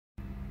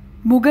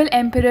Mughal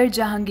emperor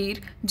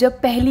Jahangir जब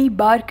पहली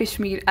बार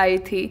कश्मीर आए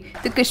थे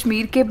तो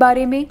कश्मीर के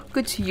बारे में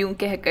कुछ यूं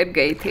कह कर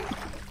गए थे।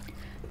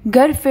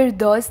 गर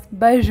फिरदौस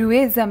बर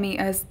रुए ज़मी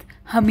अस्त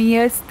हमी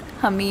अस्त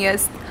हमी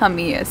अस्त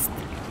हमी अस्त,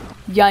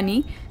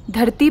 यानी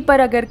धरती पर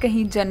अगर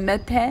कहीं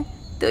जन्नत है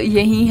तो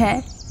यही है,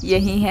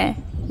 यही है,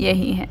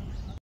 यही है।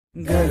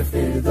 गर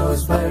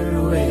फिरदौस बर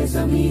रुए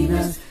ज़मी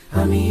अस्त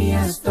हमी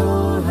अस्तो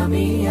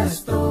हमी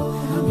अस्तो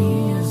हमी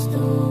अस्तो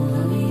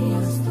हमी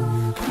अस्तो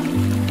हमी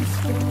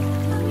अस्तो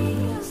हमी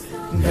अस्तो,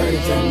 घर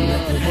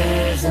जन्नत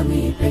है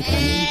ज़मी पे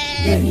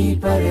कहीं यहीं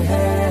पर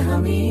है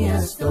हमी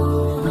अस्तो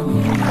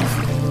हमी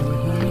अस्तो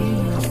हमी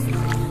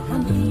अस्तो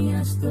हमी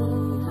अस्तो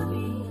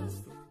हमी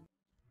अस्तो।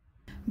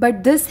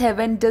 But this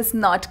heaven does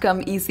not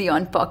come easy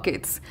on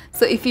pockets.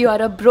 So if you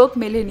are a broke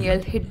millennial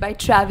hit by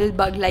travel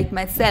bug like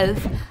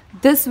myself,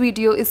 this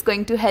video is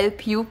going to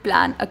help you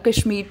plan a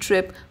Kashmir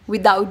trip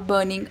without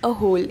burning a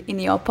hole in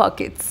your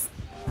pockets.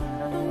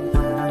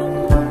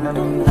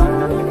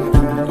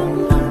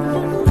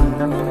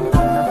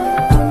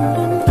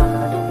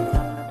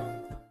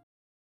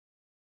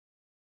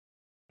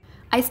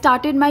 I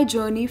started my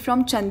journey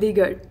from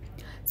Chandigarh.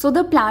 So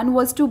the plan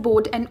was to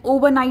board an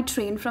overnight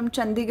train from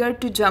Chandigarh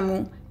to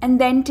Jammu and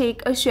then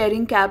take a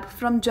sharing cab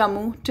from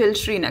Jammu till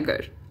Srinagar.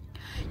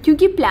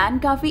 क्योंकि plan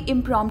काफ़ी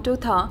impromptu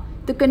था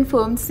तो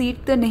confirm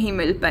seat तो नहीं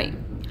मिल पाई।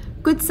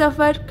 कुछ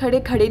सफ़र खड़े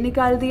खड़े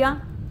निकाल दिया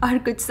और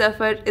कुछ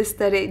सफ़र इस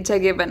तरह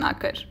जगह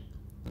बनाकर।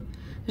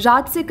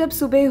 रात से कब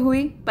सुबह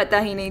हुई पता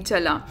ही नहीं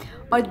चला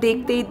और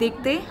देखते ही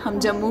देखते हम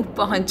जम्मू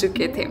पहुंच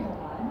चुके थे।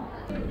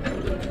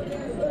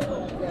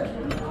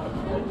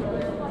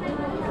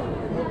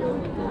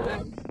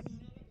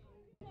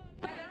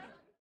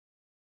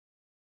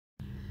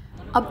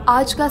 अब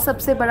आज का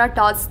सबसे बड़ा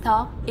टास्क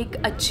था एक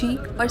अच्छी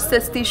और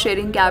सस्ती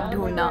शेयरिंग कैब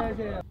ढूंढना।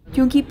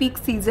 क्योंकि पीक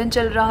सीज़न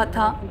चल रहा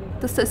था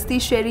तो सस्ती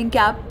शेयरिंग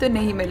कैब तो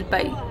नहीं मिल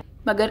पाई,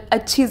 मगर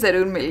अच्छी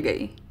ज़रूर मिल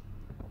गई।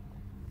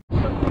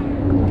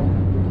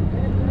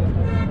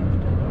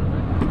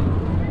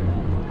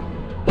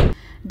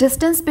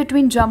 Distance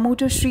between Jammu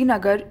to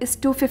Srinagar is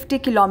 250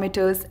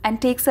 kilometers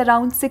and takes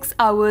around 6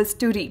 hours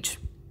to reach,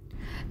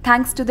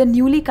 thanks to the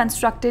newly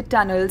constructed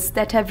tunnels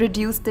that have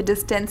reduced the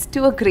distance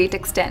to a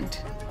great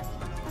extent.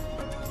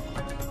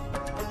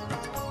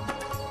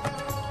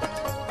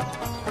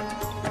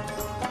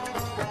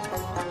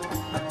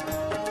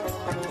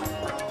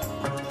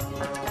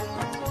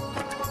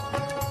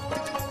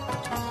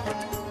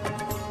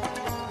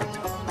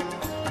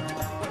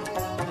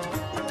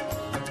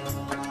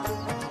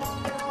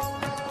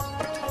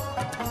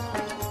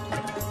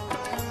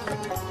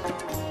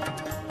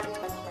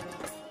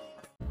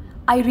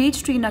 I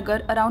reached Srinagar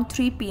around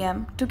 3 p.m,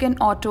 took an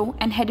auto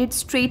and headed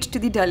straight to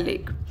the Dal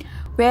Lake,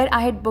 where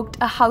I had booked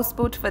a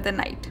houseboat for the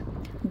night,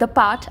 the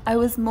part I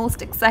was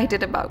most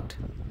excited about.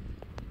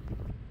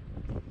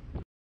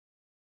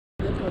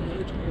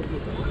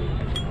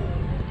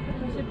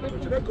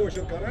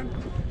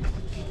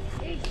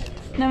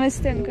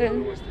 Namaste uncle.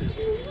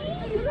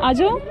 आ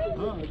जाओ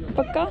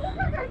पक्का।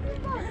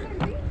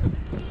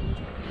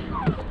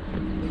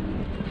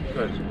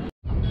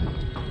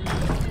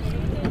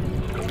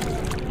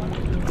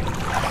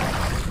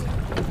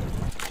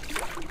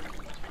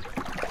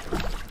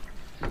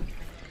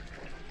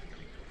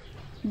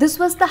 This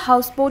was the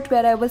houseboat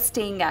where I was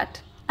staying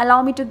at.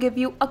 Allow me to give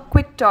you a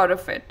quick tour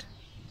of it.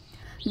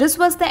 This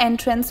was the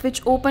entrance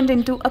which opened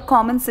into a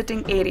common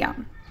sitting area.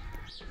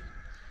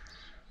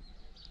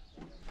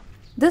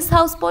 This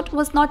houseboat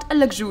was not a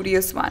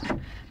luxurious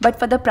one, but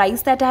for the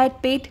price that I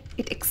had paid,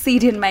 it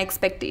exceeded my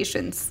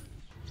expectations.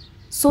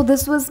 So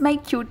this was my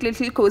cute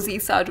little cozy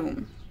sa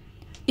room.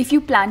 If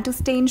you plan to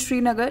stay in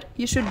Srinagar,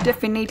 you should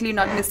definitely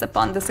not miss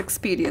upon this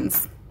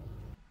experience.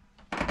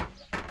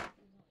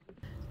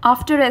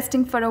 After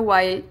resting for a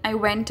while, I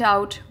went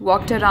out,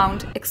 walked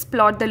around,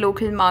 explored the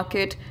local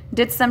market,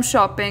 did some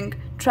shopping,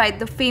 tried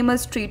the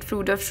famous street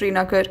food of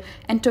Srinagar,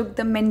 and took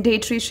the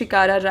mandatory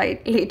shikara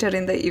ride later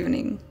in the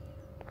evening.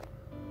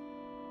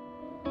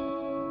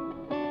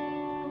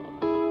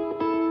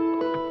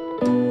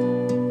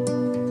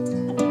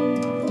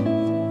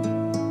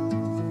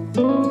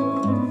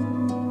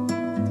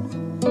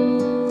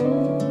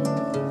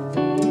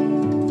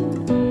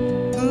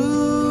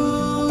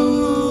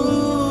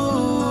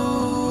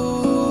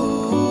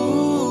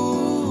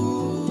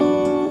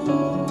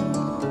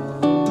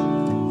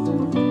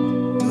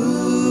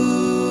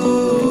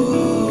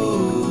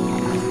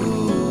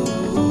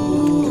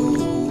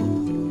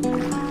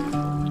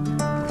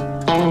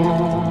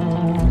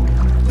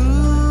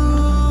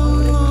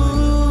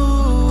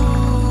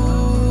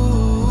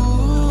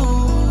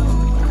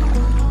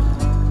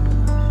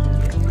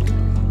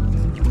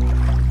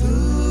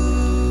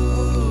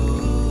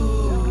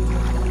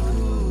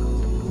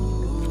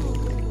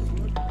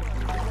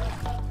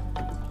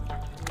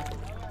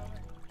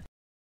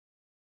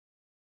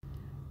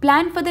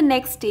 Plan for the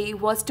next day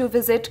was to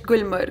visit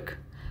Gulmarg.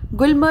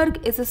 Gulmarg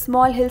is a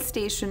small hill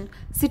station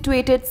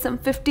situated some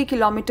 50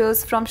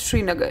 kilometers from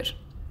Srinagar.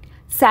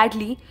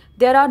 Sadly,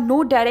 there are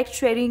no direct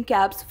sharing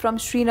cabs from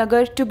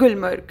Srinagar to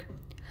Gulmarg.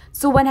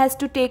 So one has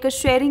to take a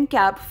sharing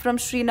cab from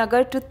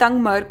Srinagar to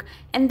Sonmarg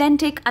and then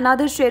take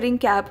another sharing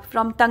cab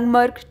from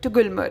Sonmarg to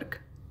Gulmarg.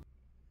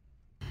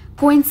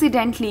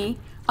 Coincidentally,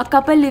 a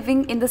couple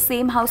living in the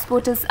same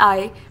houseboat as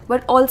I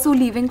were also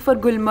leaving for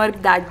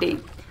Gulmarg that day,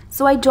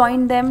 so I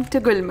joined them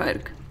to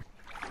Gulmarg.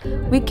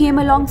 We came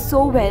along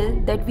so well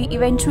that we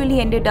eventually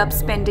ended up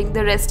spending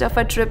the rest of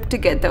our trip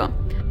together.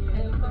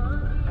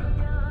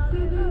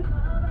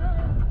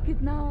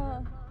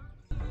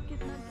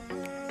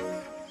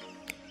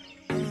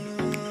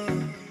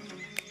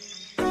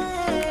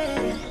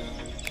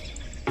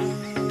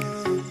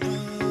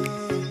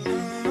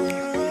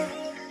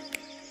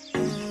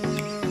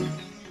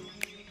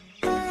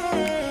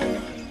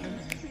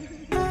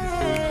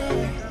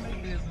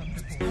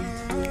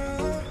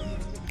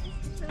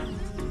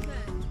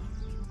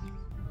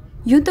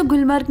 यूँ तो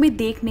गुलमर्ग में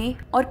देखने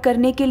और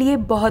करने के लिए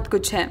बहुत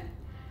कुछ है,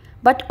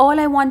 but all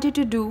I wanted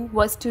to do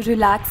was to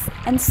relax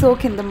and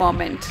soak in the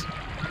moment.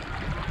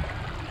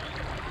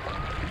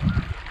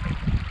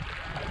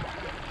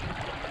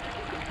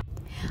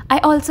 I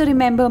also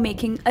remember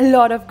making a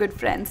lot of good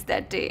friends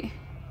that day.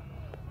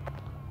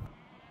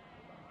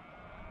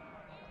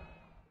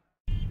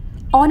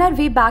 On our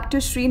way back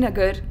to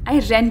Srinagar, I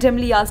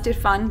randomly asked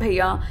Irfan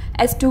Bhaiya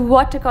as to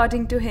what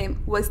according to him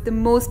was the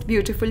most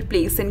beautiful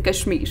place in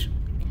Kashmir.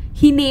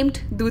 He named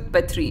दूध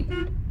पत्री.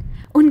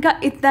 उनका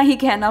इतना ही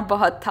कहना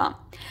बहुत था.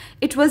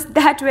 It was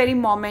that very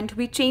moment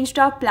we changed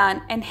our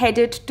plan and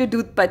headed to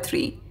दूध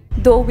पत्री,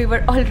 though we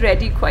were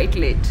already quite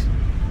late.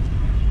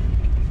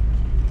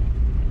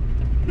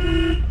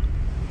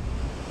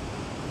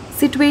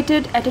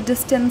 Situated at a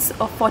distance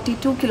of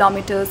 42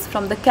 kilometers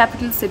from the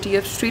capital city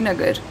of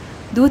Srinagar,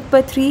 दूध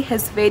पत्री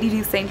has very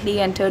recently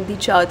entered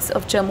the charts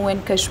of Jammu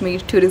and Kashmir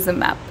tourism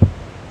map.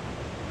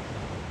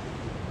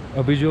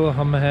 अभी जो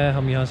हम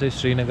यहाँ से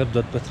श्रीनगर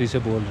दूध पत्री से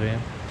बोल रहे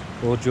हैं,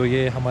 और जो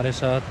ये हमारे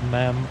साथ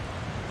मैम,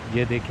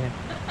 ये देखें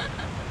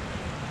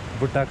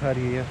भुट्टा खा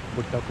रही है,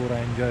 भुट्टा पूरा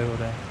एंजॉय हो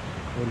रहा है।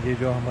 और ये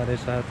जो हमारे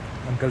साथ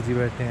अंकल जी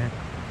बैठे हैं,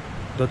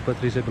 दूध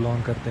पत्री से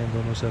बिलोंग करते हैं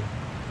दोनों सर,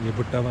 ये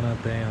भुट्टा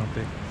बनाते हैं यहाँ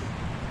पे।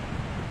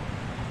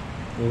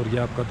 और ये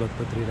आपका दूध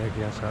पत्री रह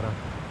गया सारा।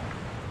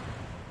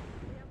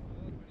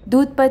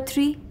 दूध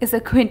पत्री is a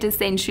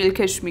quintessential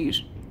Kashmir.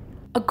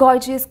 A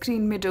gorgeous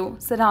green meadow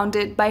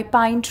surrounded by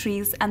pine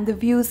trees and the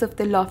views of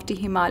the lofty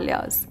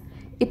Himalayas.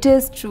 It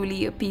is truly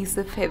a piece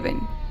of heaven.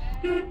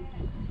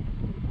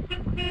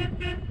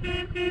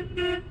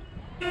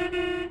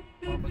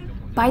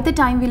 By the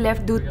time we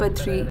left दूध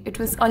पत्री, it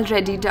was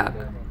already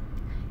dark.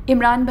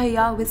 Imran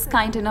Bhaiya was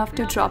kind enough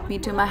to drop me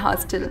to my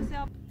hostel.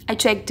 I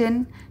checked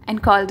in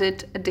and called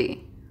it a day.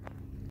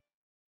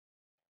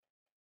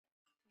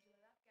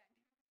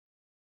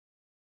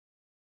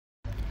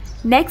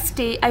 Next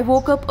day, I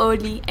woke up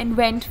early and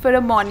went for a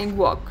morning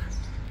walk.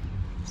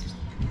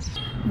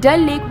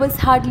 Dal Lake was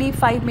hardly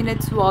 5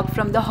 minutes walk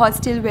from the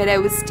hostel where I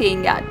was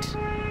staying at.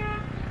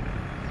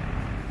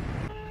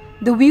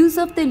 The views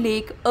of the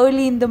lake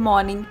early in the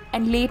morning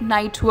and late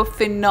night were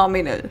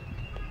phenomenal.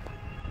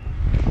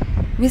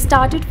 We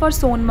started for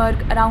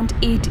Sonmarg around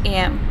 8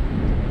 AM.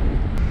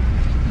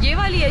 ये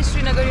वाली है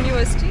Srinagar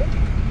university,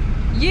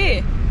 ये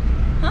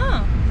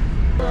हाँ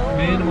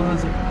main वहाँ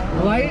से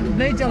light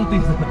नहीं चलती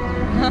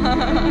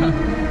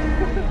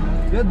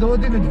ये 2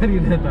 दिन इधर ही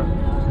रहता,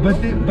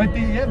 बत्ती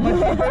पे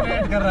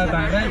वेट कर रहा था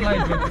रेड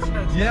लाइट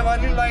पे। ये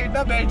वाली लाइट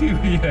ना बैठी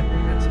हुई है,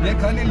 ये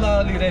खाली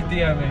लाल ही रहती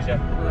है हमेशा।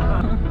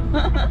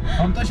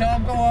 हम तो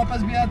शाम को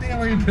वापस भी आते हैं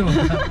वहीं पे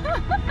होता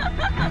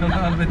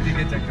लाल बत्ती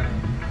के चक्कर में।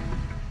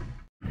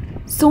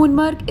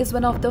 Sonmarg is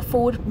one of the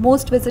 4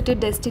 most visited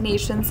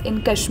destinations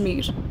in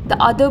Kashmir, the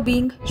other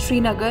being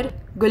Srinagar,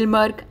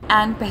 Gulmarg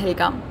and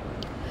Pahalgam.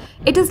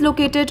 It is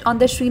located on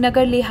the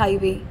Srinagar-Leh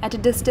highway at a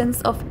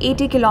distance of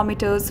 80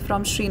 kilometers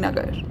from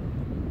Srinagar.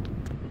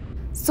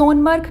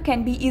 Sonmarg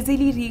can be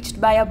easily reached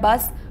by a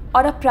bus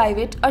or a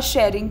private or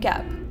sharing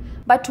cab.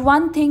 But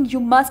one thing you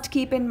must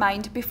keep in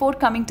mind before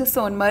coming to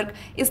Sonmarg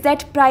is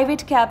that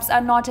private cabs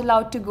are not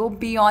allowed to go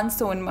beyond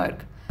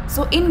Sonmarg.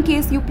 So in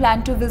case you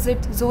plan to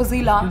visit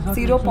Zostel,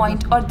 Zero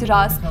Point or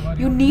Dras,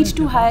 you need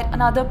to hire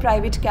another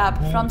private cab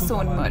from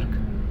Sonmarg.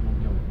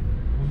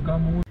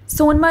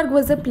 Sonmarg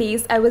was a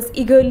place I was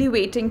eagerly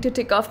waiting to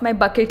tick off my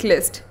bucket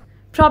list,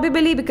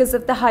 probably because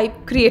of the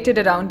hype created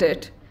around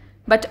it.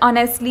 But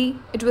honestly,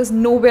 it was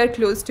nowhere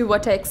close to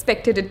what I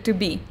expected it to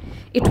be.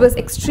 It was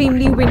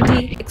extremely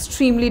windy,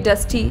 extremely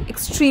dusty,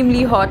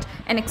 extremely hot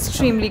and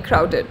extremely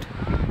crowded.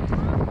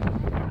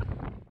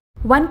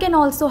 One can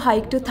also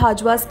hike to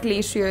Thajwas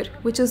Glacier,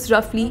 which is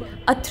roughly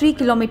a 3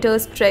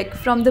 kilometers trek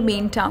from the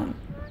main town.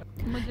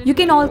 You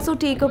can also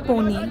take a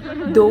pony,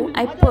 though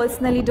I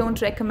personally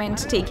don't recommend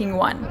taking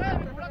one.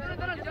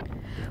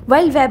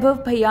 While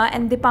Vaibhav Bhaiya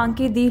and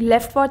Dipanki Di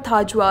left for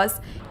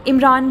Thajwas,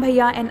 Imran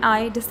Bhaiya and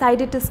I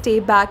decided to stay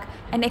back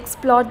and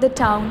explore the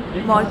town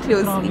more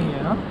closely.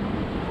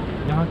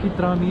 यहाँ की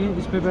त्रामी है,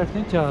 इस पे बैठते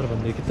हैं 4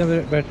 बंदे। कितने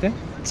बैठते हैं?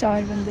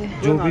 4 बंदे।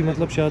 जो भी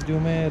मतलब शादियों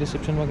में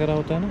रिसेप्शन वगैरह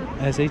होता है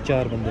ना, ऐसे ही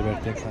 4 बंदे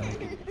बैठते हैं खाने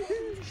के लिए।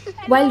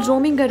 While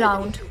roaming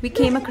around, we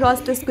came across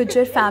this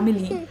Gujjar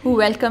family who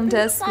welcomed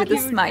us with a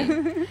smile,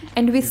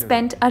 and we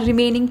spent our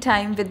remaining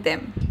time with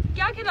them.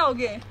 क्या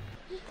खिलाओगे?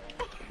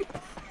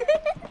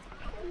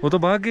 वो तो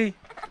भाग गई।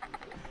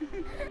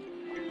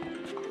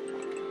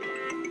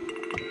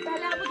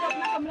 पहले आप मुझे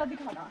अपना कमरा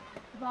दिखाना।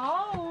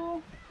 वाओ,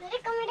 मेरे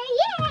कमरा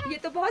ये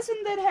तो बहुत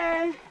सुंदर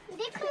है।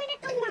 देखो मेरा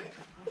कमरा।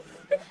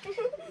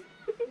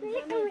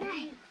 मेरा कमरा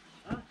है।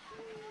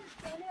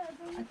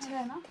 अच्छा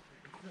है ना?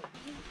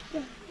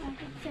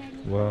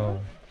 वाह,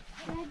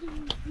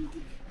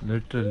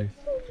 लिटरली।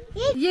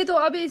 ये तो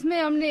अब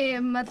इसमें हमने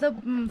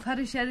मतलब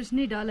फर्श शर्श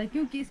नहीं डाला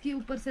क्योंकि इसके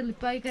ऊपर से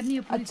लिपाई करनी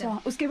है पूरी तरह।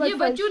 उसके बाद ये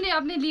बच्चों ने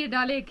अपने लिए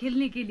डाले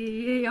खेलने के लिए,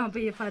 ये यहाँ पे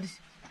ये फर्श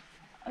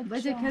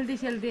बच्चे खेलते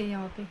चलते हैं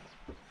यहाँ पे।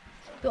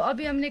 तो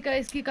अभी हमने कहा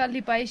इसकी कल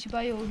लिपाई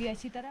शिपाई होगी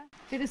अच्छी तरह,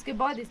 फिर इसके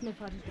बाद इसमें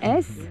फर्श।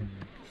 S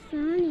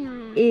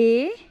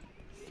A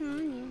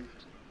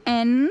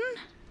N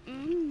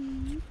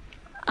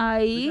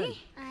I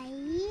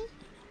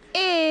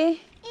A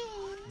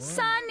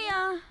Sania.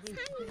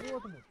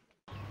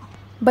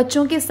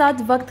 बच्चों के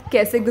साथ वक्त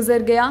कैसे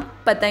गुजर गया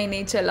पता ही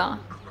नहीं चला।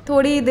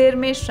 थोड़ी देर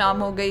में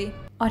शाम हो गई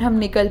और हम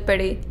निकल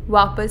पड़े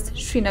वापस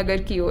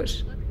श्रीनगर की ओर।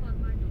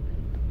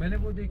 मैंने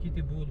वो देखी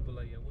थी भूल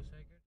भुलैया वो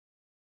cycle.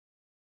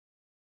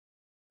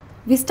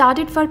 We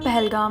started for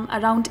Pahalgam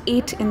around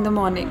 8 in the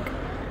morning.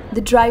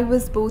 The drive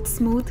was both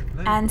smooth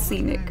and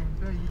scenic.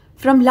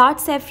 From large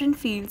saffron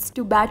fields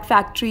to bat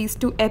factories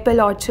to apple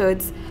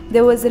orchards,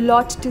 there was a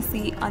lot to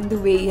see on the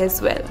way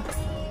as well.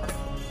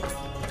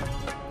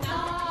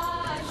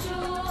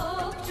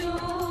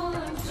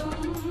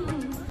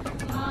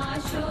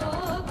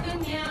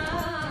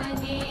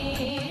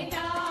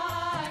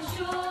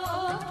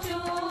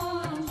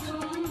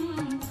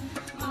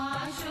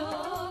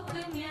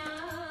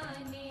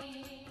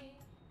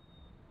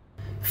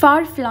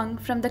 Far flung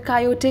from the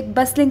chaotic,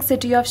 bustling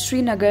city of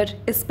Srinagar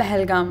is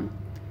Pahalgam,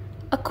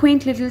 a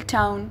quaint little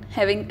town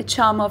having a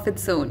charm of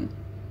its own.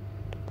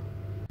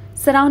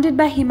 Surrounded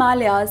by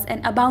Himalayas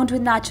and abound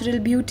with natural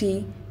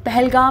beauty,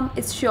 Pahalgam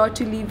is sure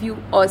to leave you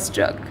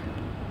awestruck.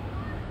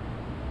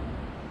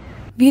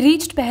 We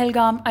reached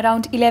Pahalgam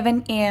around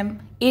 11 am,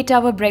 ate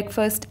our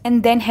breakfast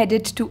and then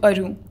headed to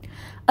Aru,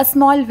 a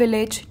small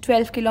village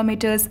 12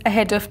 kilometers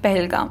ahead of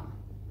Pahalgam.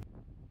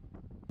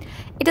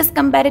 It is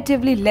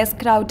comparatively less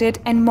crowded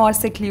and more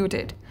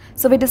secluded,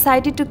 so we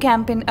decided to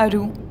camp in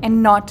Aru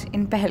and not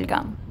in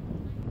Pahalgam.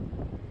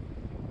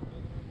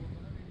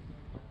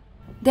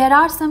 There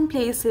are some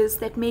places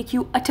that make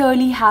you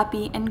utterly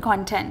happy and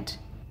content.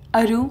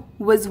 Aru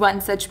was one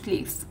such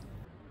place.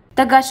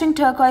 The gushing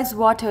turquoise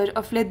water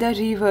of Lidar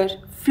River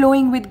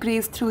flowing with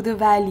grace through the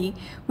valley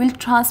will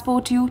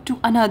transport you to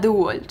another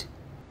world.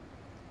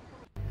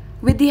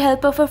 With the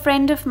help of a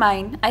friend of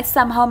mine, I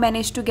somehow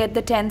managed to get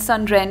the tents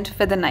on rent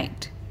for the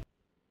night.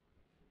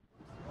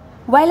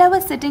 While I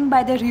was sitting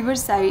by the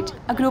riverside,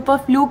 a group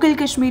of local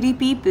Kashmiri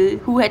people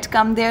who had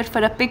come there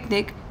for a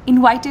picnic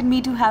invited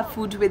me to have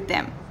food with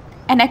them,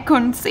 and I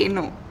couldn't say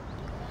no.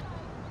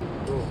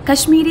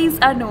 Kashmiris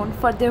are known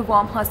for their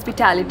warm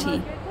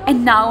hospitality,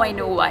 and now I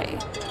know why.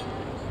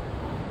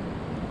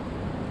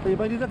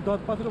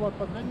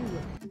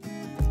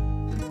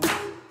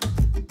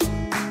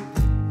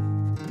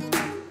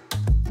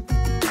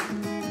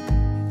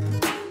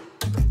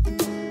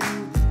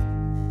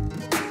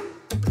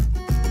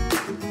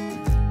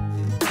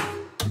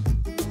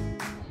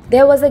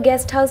 There was a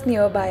guest house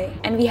nearby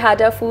and we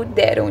had our food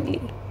there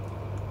only.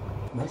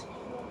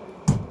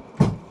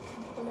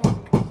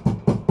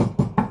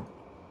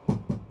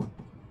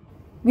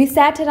 We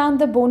sat around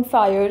the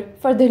bonfire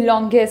for the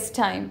longest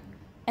time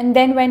and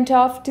then went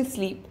off to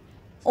sleep,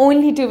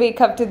 only to wake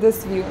up to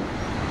this view.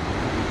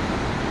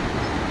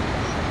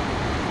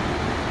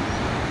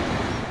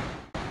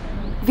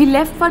 We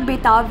left for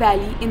Betav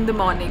Valley in the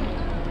morning.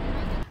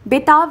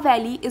 Betav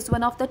Valley is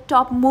one of the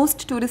top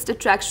most tourist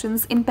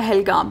attractions in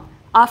Pahalgam,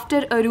 after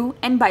Aru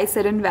and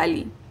Baisaran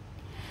Valley.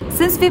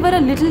 Since we were a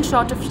little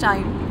short of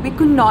time, we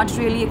could not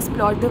really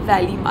explore the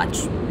valley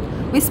much.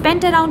 We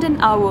spent around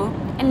an hour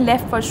and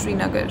left for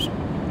Srinagar.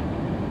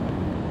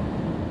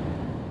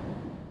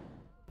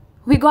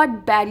 We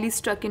got badly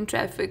stuck in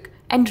traffic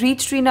and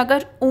reached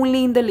Srinagar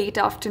only in the late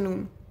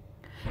afternoon.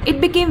 It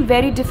became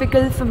very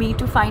difficult for me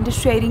to find a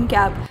sharing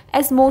cab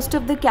as most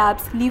of the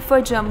cabs leave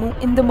for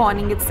Jammu in the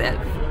morning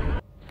itself.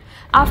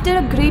 After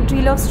a great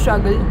deal of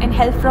struggle and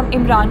help from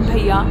Imran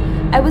Bhaiya,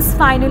 I was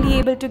finally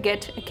able to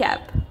get a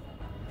cab.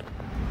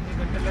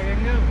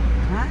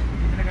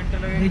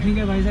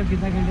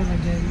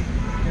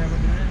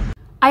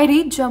 I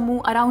reached Jammu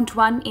around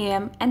 1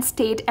 am and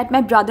stayed at my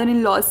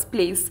brother-in-law's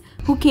place,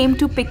 who came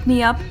to pick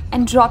me up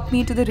and drop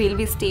me to the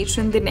railway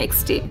station the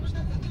next day.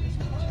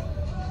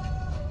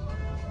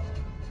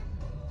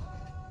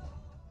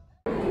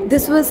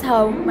 This was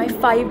how my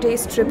 5-day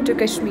trip to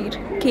Kashmir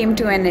came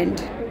to an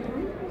end.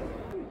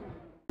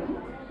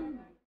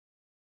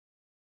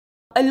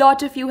 A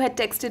lot of you had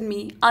texted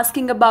me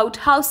asking about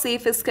how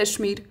safe is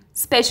Kashmir,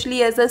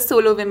 especially as a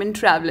solo women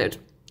traveler.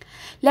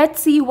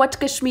 Let's see what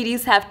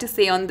Kashmiris have to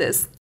say on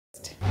this.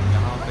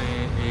 यहाँ पे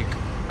एक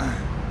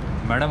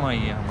madam आई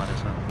है हमारे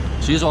साथ.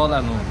 She is all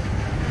alone.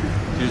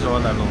 She is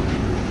all alone.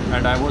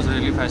 And I was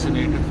really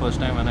fascinated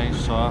first time when I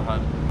saw her.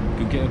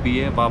 क्योंकि अभी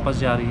ये वापस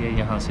जा रही है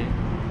यहाँ से.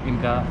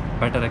 इनका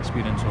बेटर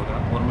एक्सपीरियंस होगा.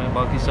 और मैं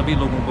बाकी सभी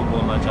लोगों को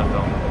बोलना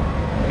चाहता हूँ,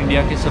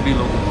 इंडिया के सभी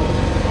लोगों को,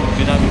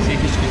 बिना किसी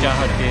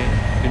हिचकिचाहट के,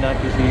 बिना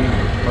किसी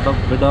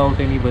मतलब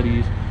without any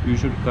worries, you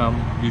should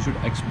come, you should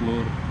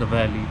explore the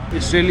valley.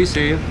 It's really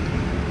safe.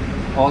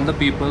 All the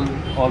people,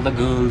 all the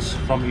girls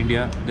from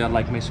India, they are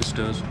like my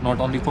sisters.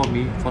 Not only for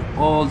me, for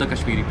all the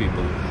Kashmiri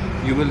people.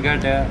 You will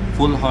get a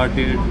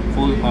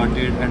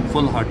full-hearted and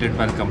full-hearted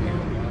welcome here.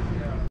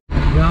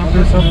 यहाँ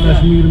पे सब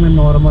कश्मीर में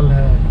normal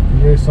है,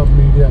 ये सब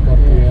media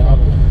करती है.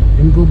 आप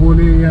इनको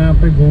बोलिए यहाँ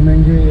पे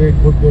घूमेंगे,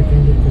 एक खुद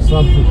देखेंगे कि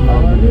सब कुछ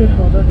नॉर्मल है.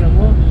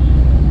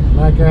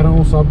 मैं कह रहा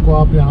हूँ सबको,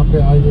 आप यहाँ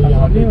पे आइए,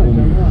 यहाँ पे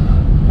घूमिए.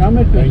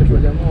 Thank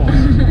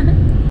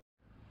you.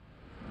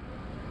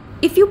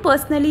 If you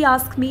personally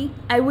ask me,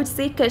 I would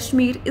say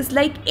Kashmir is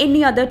like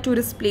any other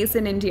tourist place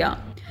in India.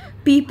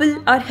 People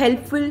are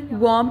helpful,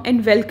 warm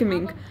and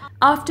welcoming.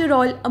 After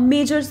all, a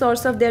major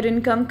source of their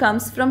income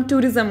comes from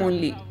tourism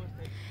only.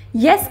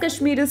 Yes,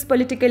 Kashmir is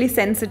politically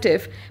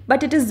sensitive,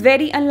 but it is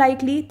very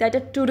unlikely that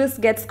a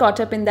tourist gets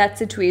caught up in that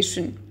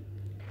situation.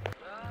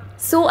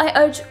 So I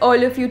urge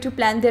all of you to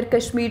plan their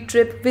Kashmir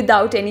trip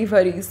without any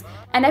worries.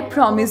 And I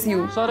promise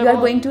you, you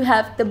are going to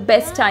have the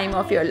best time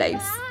of your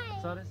lives.